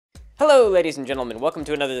Hello, ladies and gentlemen. Welcome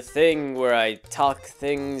to another thing where I talk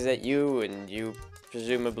things at you, and you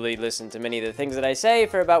presumably listen to many of the things that I say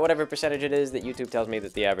for about whatever percentage it is that YouTube tells me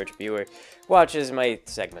that the average viewer watches my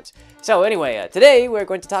segments. So anyway, today we're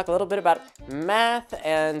going to talk a little bit about math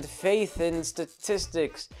and faith in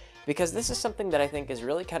statistics, because this is something that I think is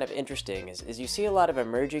really kind of interesting, is you see a lot of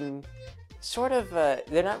emerging sort of,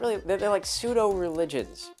 they're like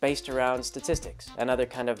pseudo-religions based around statistics and other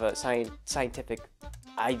kind of scientific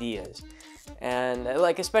ideas. And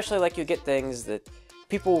especially you get things that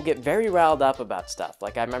people will get very riled up about stuff.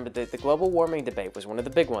 Like I remember the global warming debate was one of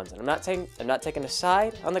the big ones, and I'm not taking a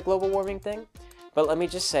side on the global warming thing, but let me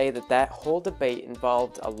just say that whole debate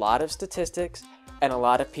involved a lot of statistics and a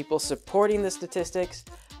lot of people supporting the statistics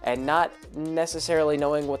and not necessarily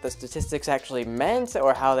knowing what the statistics actually meant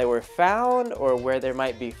or how they were found or where there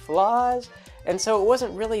might be flaws. And so it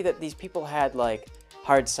wasn't really that these people had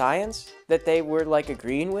hard science that they were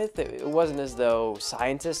agreeing with. It wasn't as though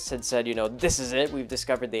scientists had said, you know, this is it, we've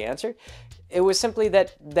discovered the answer. It was simply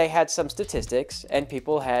that they had some statistics and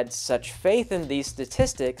people had such faith in these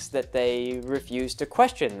statistics that they refused to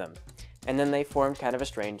question them. And then they formed kind of a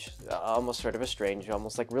strange, almost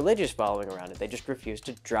like religious following around it. They just refused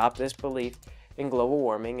to drop this belief in global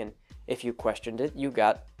warming, and if you questioned it, you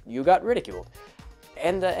got ridiculed.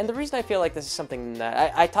 And the reason I feel like this is something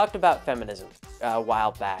that I talked about feminism a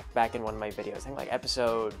while back in one of my videos. I think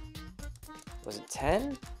episode, was it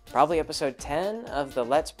 10? Probably episode 10 of the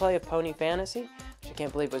Let's Play of Pony Fantasy, which I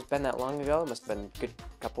can't believe it's been that long ago. It must have been a good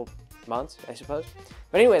couple months, I suppose.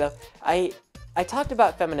 But anyway, though, I talked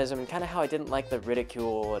about feminism and kind of how I didn't like the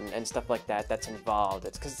ridicule and stuff like that that's involved.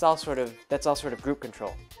 It's because that's all sort of group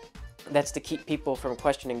control. That's to keep people from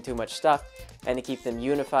questioning too much stuff and to keep them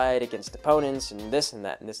unified against opponents and this and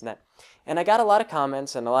that and this and that. And I got a lot of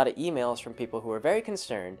comments and a lot of emails from people who were very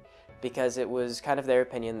concerned because it was kind of their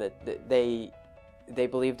opinion that they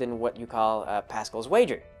believed in what you call Pascal's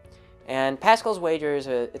wager. And Pascal's wager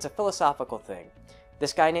it's a philosophical thing.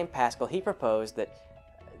 This guy named Pascal, he proposed that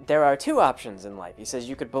there are two options in life. He says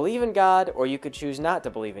you could believe in God or you could choose not to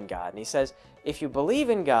believe in God. And he says if you believe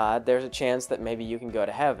in God, there's a chance that maybe you can go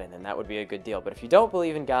to heaven, and that would be a good deal. But if you don't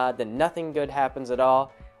believe in God, then nothing good happens at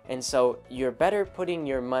all. And so you're better putting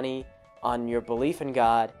your money on your belief in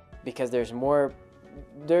God because there's more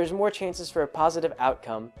chances for a positive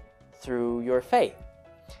outcome through your faith.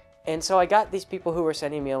 And so I got these people who were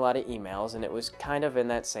sending me a lot of emails, and it was kind of in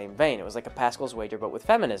that same vein. It was like a Pascal's wager, but with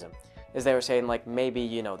feminism. As they were saying, maybe,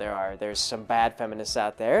 you know, there's some bad feminists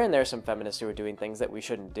out there, and there's some feminists who are doing things that we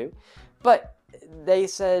shouldn't do. But they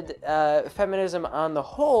said feminism on the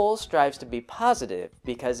whole strives to be positive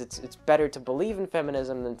because it's better to believe in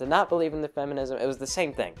feminism than to not believe in the feminism. It was the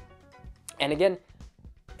same thing. And again,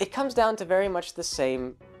 it comes down to very much the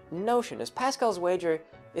same notion, as Pascal's wager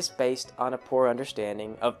is based on a poor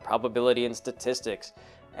understanding of probability and statistics.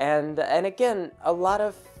 And again, a lot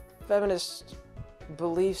of feminist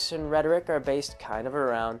beliefs and rhetoric are based kind of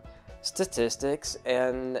around statistics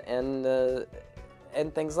and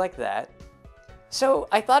things like that. So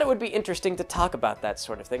I thought it would be interesting to talk about that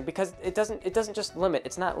sort of thing because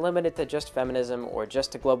it's not limited to just feminism or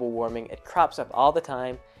just to global warming. It crops up all the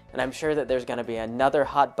time. And I'm sure that there's going to be another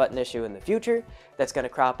hot button issue in the future that's going to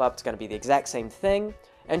crop up. It's going to be the exact same thing.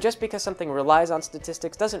 And just because something relies on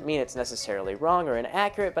statistics doesn't mean it's necessarily wrong or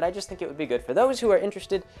inaccurate, but I just think it would be good for those who are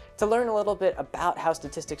interested to learn a little bit about how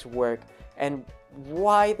statistics work and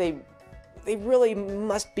why they really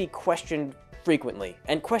must be questioned frequently.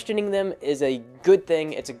 And questioning them is a good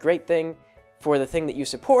thing. It's a great thing for the thing that you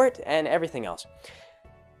support and everything else.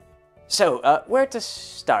 So, where to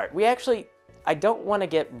start? I don't want to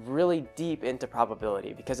get really deep into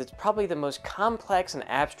probability because it's probably the most complex and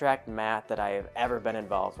abstract math that I have ever been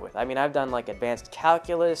involved with. I mean, I've done advanced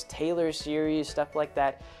calculus, Taylor series, stuff like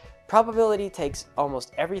that. Probability takes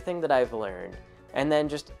almost everything that I've learned and then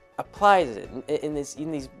just applies it in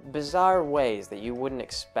these bizarre ways that you wouldn't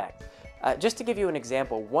expect. Just to give you an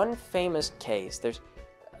example, one famous case,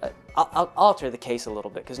 I'll alter the case a little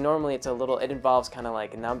bit because normally it involves kind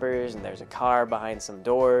of numbers and there's a car behind some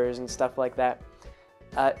doors and stuff like that.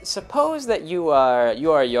 Suppose that you are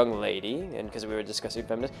a young lady, and because we were discussing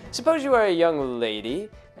feminism, suppose you are a young lady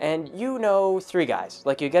and you know three guys.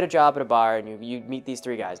 You get a job at a bar and you meet these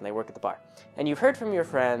three guys and they work at the bar. And you've heard from your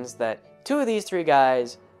friends that two of these three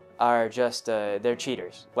guys are just, they're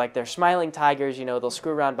cheaters. They're smiling tigers, you know, they'll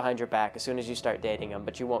screw around behind your back as soon as you start dating them,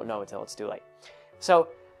 but you won't know until it's too late. So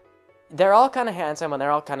they're all kind of handsome and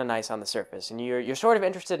they're all kind of nice on the surface, and you're sort of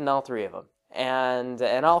interested in all three of them. And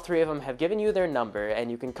all three of them have given you their number,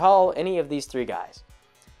 and you can call any of these three guys.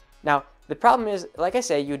 Now, The problem is, like I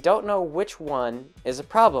say, you don't know which one is a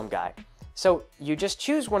problem guy. So you just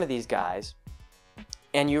choose one of these guys,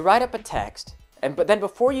 and you write up a text, but then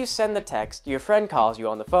before you send the text, your friend calls you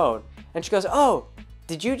on the phone, and she goes, "Oh,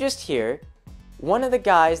 did you just hear? One of the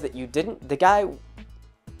guys that you didn't,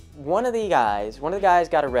 one of the guys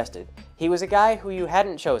got arrested. He was a guy who you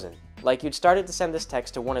hadn't chosen. Like, you'd started to send this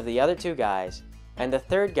text to one of the other two guys, and the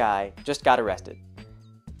third guy just got arrested.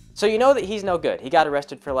 So you know that he's no good. He got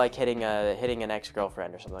arrested for, like, hitting an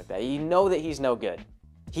ex-girlfriend or something like that. You know that he's no good.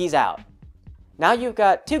 He's out. Now you've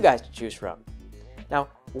got two guys to choose from. Now,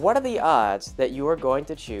 what are the odds that you are going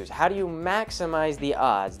to choose? How do you maximize the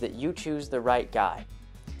odds that you choose the right guy?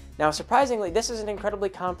 Now, surprisingly, this is an incredibly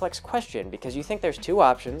complex question because you think there's two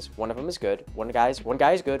options. One of them is good. One guy is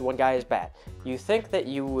good. One guy is bad. You think that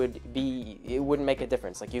it wouldn't make a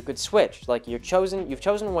difference. Like, you could switch. Like, you've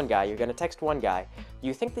chosen one guy. You're going to text one guy.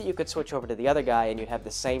 You think that you could switch over to the other guy and you'd have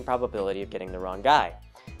the same probability of getting the wrong guy.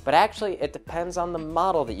 But actually, it depends on the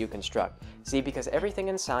model that you construct. See, because everything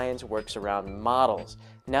in science works around models.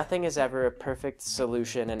 Nothing is ever a perfect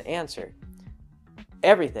solution and answer.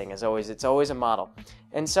 Everything is always a model.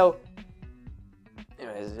 And so,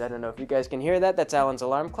 anyways, I don't know if you guys can hear that. That's Alan's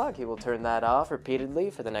alarm clock. He will turn that off repeatedly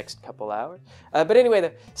for the next couple hours. But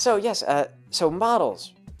anyway, so yes, so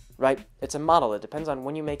models, right? It's a model. It depends on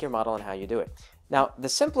when you make your model and how you do it. Now, the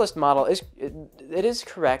simplest model is, it is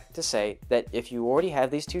correct to say that if you already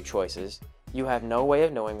have these two choices, you have no way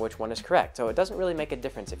of knowing which one is correct. So it doesn't really make a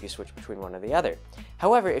difference if you switch between one or the other.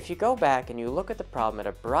 However, if you go back and you look at the problem in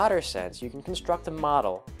a broader sense, you can construct a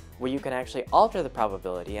model where you can actually alter the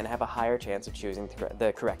probability and have a higher chance of choosing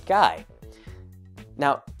the correct guy.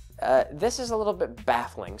 Now, this is a little bit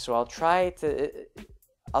baffling, so I'll try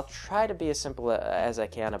to be as simple as I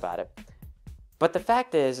can about it. But the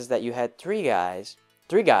fact is that you had three guys,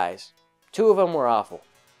 two of them were awful.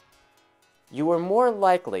 You were more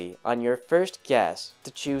likely on your first guess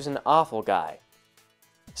to choose an awful guy.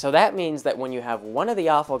 So that means that when you have one of the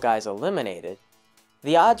awful guys eliminated,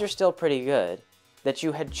 the odds are still pretty good that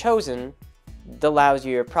you had chosen the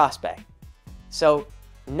lousier prospect. So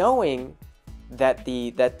knowing that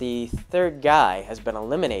the third guy has been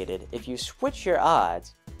eliminated, if you switch your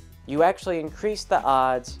odds, you actually increase the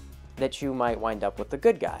odds that you might wind up with the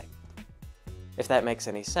good guy, if that makes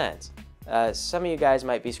any sense. Some of you guys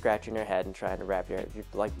might be scratching your head and trying to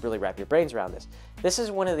really wrap your brains around this. This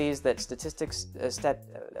is one of these that statistics,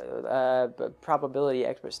 probability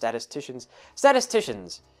experts,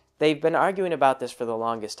 statisticians, they've been arguing about this for the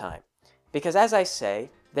longest time. Because as I say,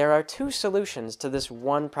 there are two solutions to this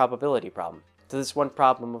one probability problem, to this one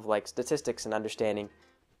problem of like statistics and understanding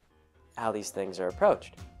how these things are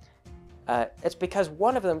approached. It's because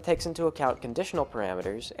one of them takes into account conditional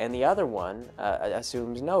parameters, and the other one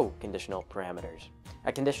assumes no conditional parameters.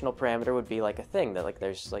 A conditional parameter would be like a thing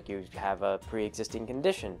that you have a pre-existing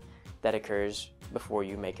condition that occurs before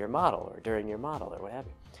you make your model or during your model or what have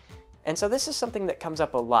you. And so this is something that comes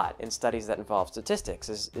up a lot in studies that involve statistics,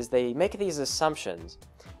 is they make these assumptions,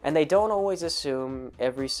 and they don't always assume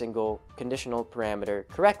every single conditional parameter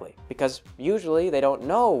correctly, because usually they don't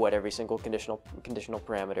know what every single conditional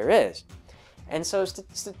parameter is. And so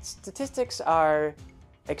statistics are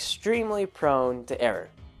extremely prone to error.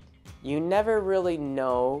 You never really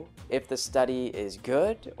know if the study is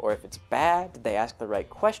good or if it's bad. Did they ask the right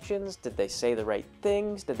questions? Did they say the right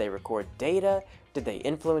things? Did they record data? Did they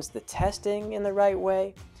influence the testing in the right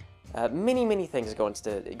way? Many things go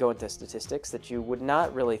into statistics that you would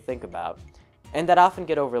not really think about and that often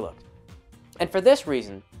get overlooked. And for this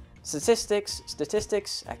reason,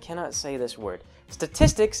 statistics, I cannot say this word,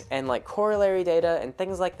 statistics and like corollary data and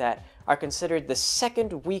things like that are considered the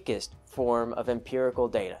second weakest form of empirical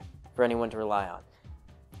data for anyone to rely on.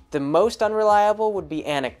 The most unreliable would be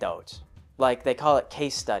anecdotes. Like, they call it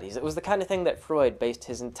case studies. It was the kind of thing that Freud based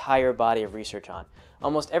his entire body of research on.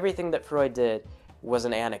 Almost everything that Freud did was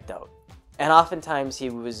an anecdote. And oftentimes he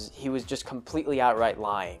was just completely outright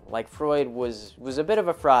lying. Like, Freud was a bit of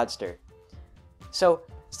a fraudster. So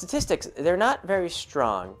statistics, they're not very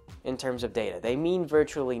strong in terms of data. They mean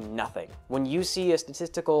virtually nothing. When you see a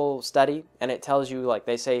statistical study and it tells you, like,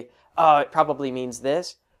 they say, oh, it probably means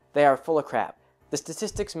this, they are full of crap. The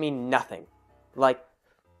statistics mean nothing. Like,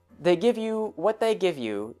 what they give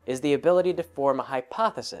you is the ability to form a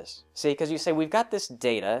hypothesis. See, because you say, we've got this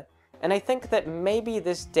data, and I think that maybe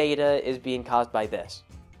this data is being caused by this.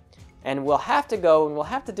 And we'll have to go and we'll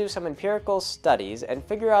have to do some empirical studies and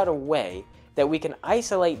figure out a way that we can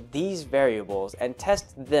isolate these variables and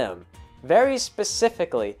test them very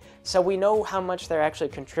specifically so we know how much they're actually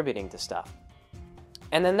contributing to stuff.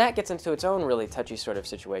 And then that gets into its own really touchy sort of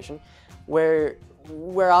situation where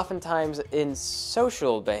where oftentimes in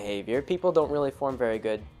social behavior, people don't really form very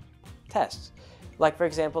good tests. Like, for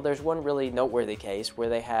example, there's one really noteworthy case where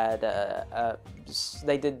they had,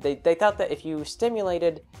 they thought that if you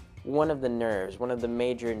stimulated one of the nerves, one of the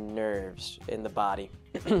major nerves in the body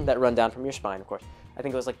that run down from your spine, of course, I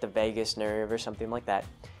think it was like the vagus nerve or something like that,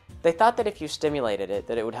 they thought that if you stimulated it,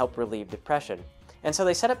 that it would help relieve depression. And so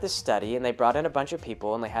they set up this study, and they brought in a bunch of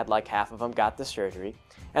people, and they had like half of them got the surgery,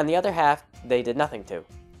 and the other half they did nothing to,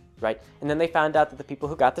 right? And then they found out that the people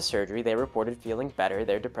who got the surgery, they reported feeling better,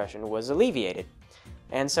 their depression was alleviated.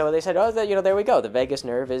 And so they said, oh, there we go. The vagus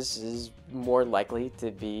nerve is more likely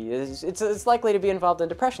to be, it's likely to be involved in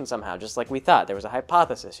depression somehow, just like we thought. There was a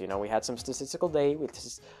hypothesis, we had some statistical data,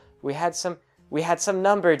 we had some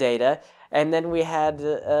number data, and then we had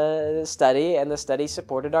a study, and the study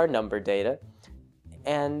supported our number data.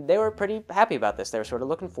 And they were pretty happy about this. They were sort of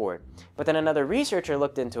looking forward. But then another researcher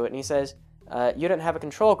looked into it, and he says, you didn't have a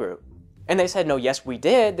control group. And they said, no, yes, we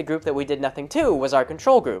did. The group that we did nothing to was our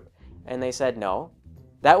control group. And they said, no.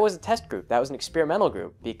 That was a test group. That was an experimental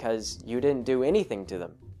group because you didn't do anything to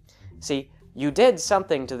them. See, you did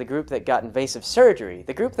something to the group that got invasive surgery.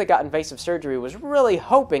 The group that got invasive surgery was really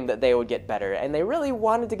hoping that they would get better, and they really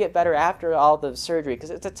wanted to get better after all the surgery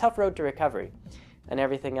because it's a tough road to recovery and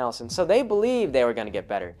everything else. And so they believed they were going to get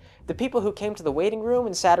better. The people who came to the waiting room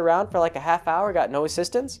and sat around for like a half hour, got no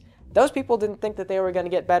assistance, those people didn't think that they were going to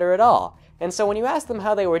get better at all. And so when you asked them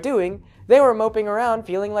how they were doing, they were moping around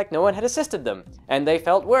feeling like no one had assisted them, and they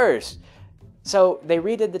felt worse. So they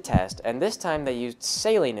redid the test, and this time they used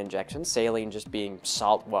saline injections, saline just being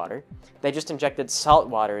salt water. They just injected salt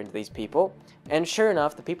water into these people, and sure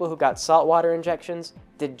enough, the people who got salt water injections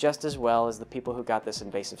did just as well as the people who got this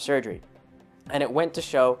invasive surgery. And it went to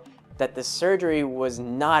show that the surgery was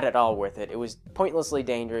not at all worth it. It was pointlessly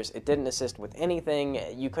dangerous. It didn't assist with anything.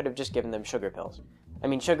 You could have just given them sugar pills. I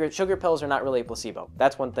mean, sugar pills are not really a placebo.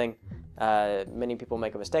 That's one thing many people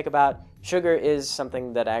make a mistake about. Sugar is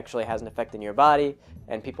something that actually has an effect in your body,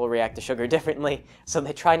 and people react to sugar differently, so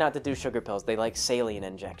they try not to do sugar pills. They like saline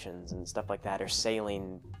injections and stuff like that, or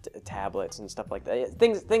saline tablets and stuff like that.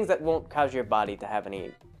 Things that won't cause your body to have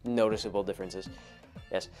any noticeable differences.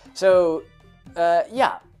 Yes. So,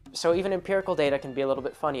 yeah. So even empirical data can be a little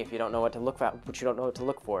bit funny if you don't know what to look for, but you don't know what to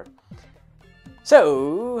look for.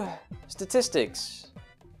 So, statistics.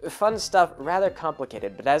 Fun stuff, rather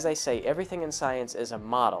complicated, but as I say, everything in science is a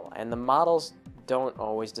model, and the models don't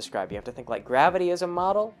always describe. You have to think like gravity is a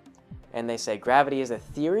model, and they say gravity is a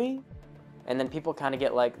theory, and then people kind of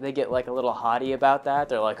get like a little haughty about that.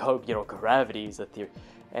 They're like, oh, gravity is a theory,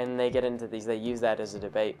 and they get into these, they use that as a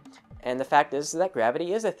debate. And the fact is that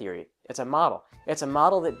gravity is a theory. It's a model. It's a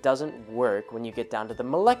model that doesn't work when you get down to the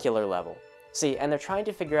molecular level. See, and they're trying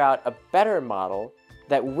to figure out a better model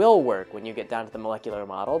that will work when you get down to the molecular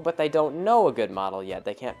model, but they don't know a good model yet.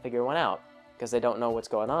 They can't figure one out because they don't know what's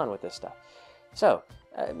going on with this stuff. So,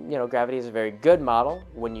 gravity is a very good model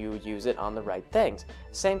when you use it on the right things.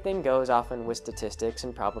 Same thing goes often with statistics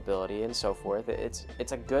and probability and so forth.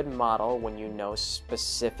 It's a good model when you know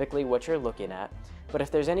specifically what you're looking at. But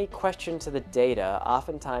if there's any question to the data,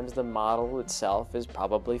 oftentimes the model itself is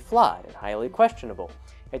probably flawed and highly questionable.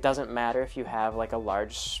 It doesn't matter if you have like a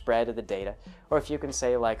large spread of the data, or if you can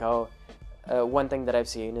say like, one thing that I've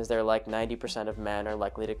seen is they're like 90% of men are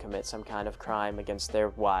likely to commit some kind of crime against their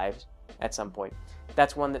wives at some point.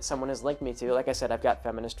 That's one that someone has linked me to. Like I said, I've got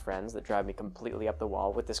feminist friends that drive me completely up the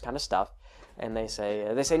wall with this kind of stuff, and they say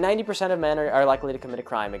 90% of men are likely to commit a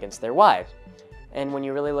crime against their wives. And when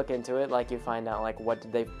you really look into it, like you find out like what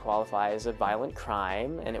did they qualify as a violent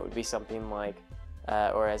crime, and it would be something like,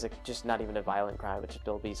 or as just not even a violent crime, it should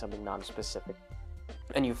still be something non-specific.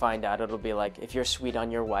 And you find out it'll be like, if you're sweet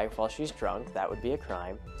on your wife while she's drunk, that would be a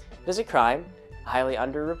crime. It is a crime, highly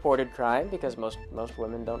underreported crime, because most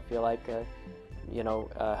women don't feel like,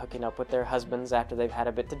 hooking up with their husbands after they've had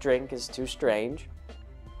a bit to drink is too strange.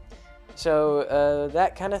 So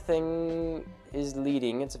that kind of thing is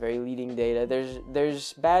leading. It's very leading data.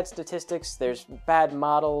 There's bad statistics, there's bad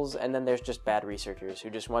models, and then there's just bad researchers who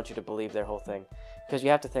just want you to believe their whole thing. Because you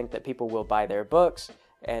have to think that people will buy their books,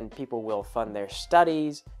 and people will fund their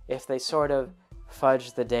studies if they sort of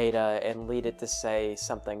fudge the data and lead it to say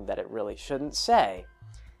something that it really shouldn't say.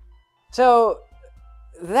 So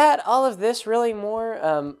all of this really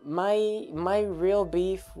more, my real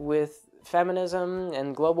beef with feminism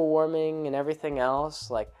and global warming and everything else,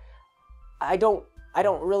 like, I don't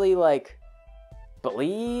really like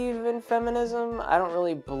believe in feminism. I don't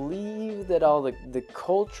really believe that all the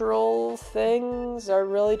cultural things are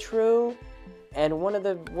really true. And one of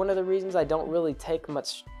the reasons I don't really take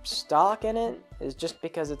much stock in it is just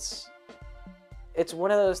because it's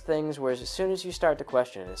one of those things where as soon as you start to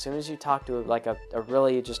question it, as soon as you talk to like a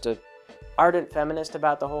really just a ardent feminist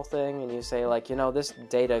about the whole thing, and you say like, you know, this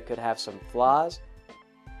data could have some flaws,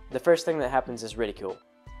 the first thing that happens is ridicule.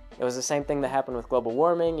 It was the same thing that happened with global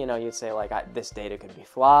warming. You know, you'd say like, this data could be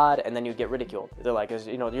flawed, and then you get ridiculed. They're like,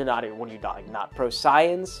 you know, you're not, what are you not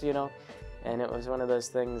pro-science, you know? And it was one of those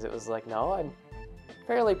things. It was like, no, I'm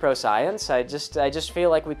fairly pro-science. I just feel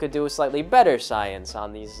like we could do a slightly better science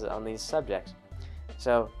on these subjects.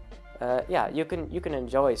 So, yeah, you can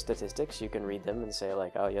enjoy statistics. You can read them and say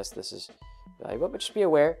like, oh yes, this is valuable, but just be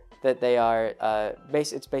aware that they are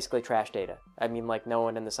it's basically trash data. I mean, like, no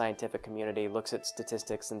one in the scientific community looks at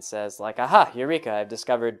statistics and says like, aha, eureka, I've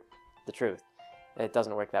discovered the truth. It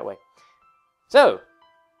doesn't work that way. So,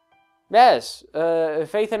 yes,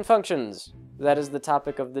 faith and functions. That is the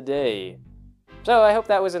topic of the day. So I hope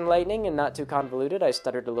that was enlightening and not too convoluted. I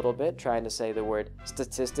stuttered a little bit trying to say the word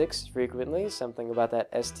statistics frequently. Something about that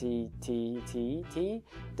S-T-T-T-T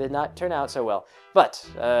did not turn out so well. But,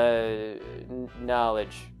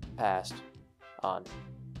 knowledge passed on.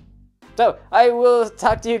 So, I will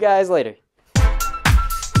talk to you guys later.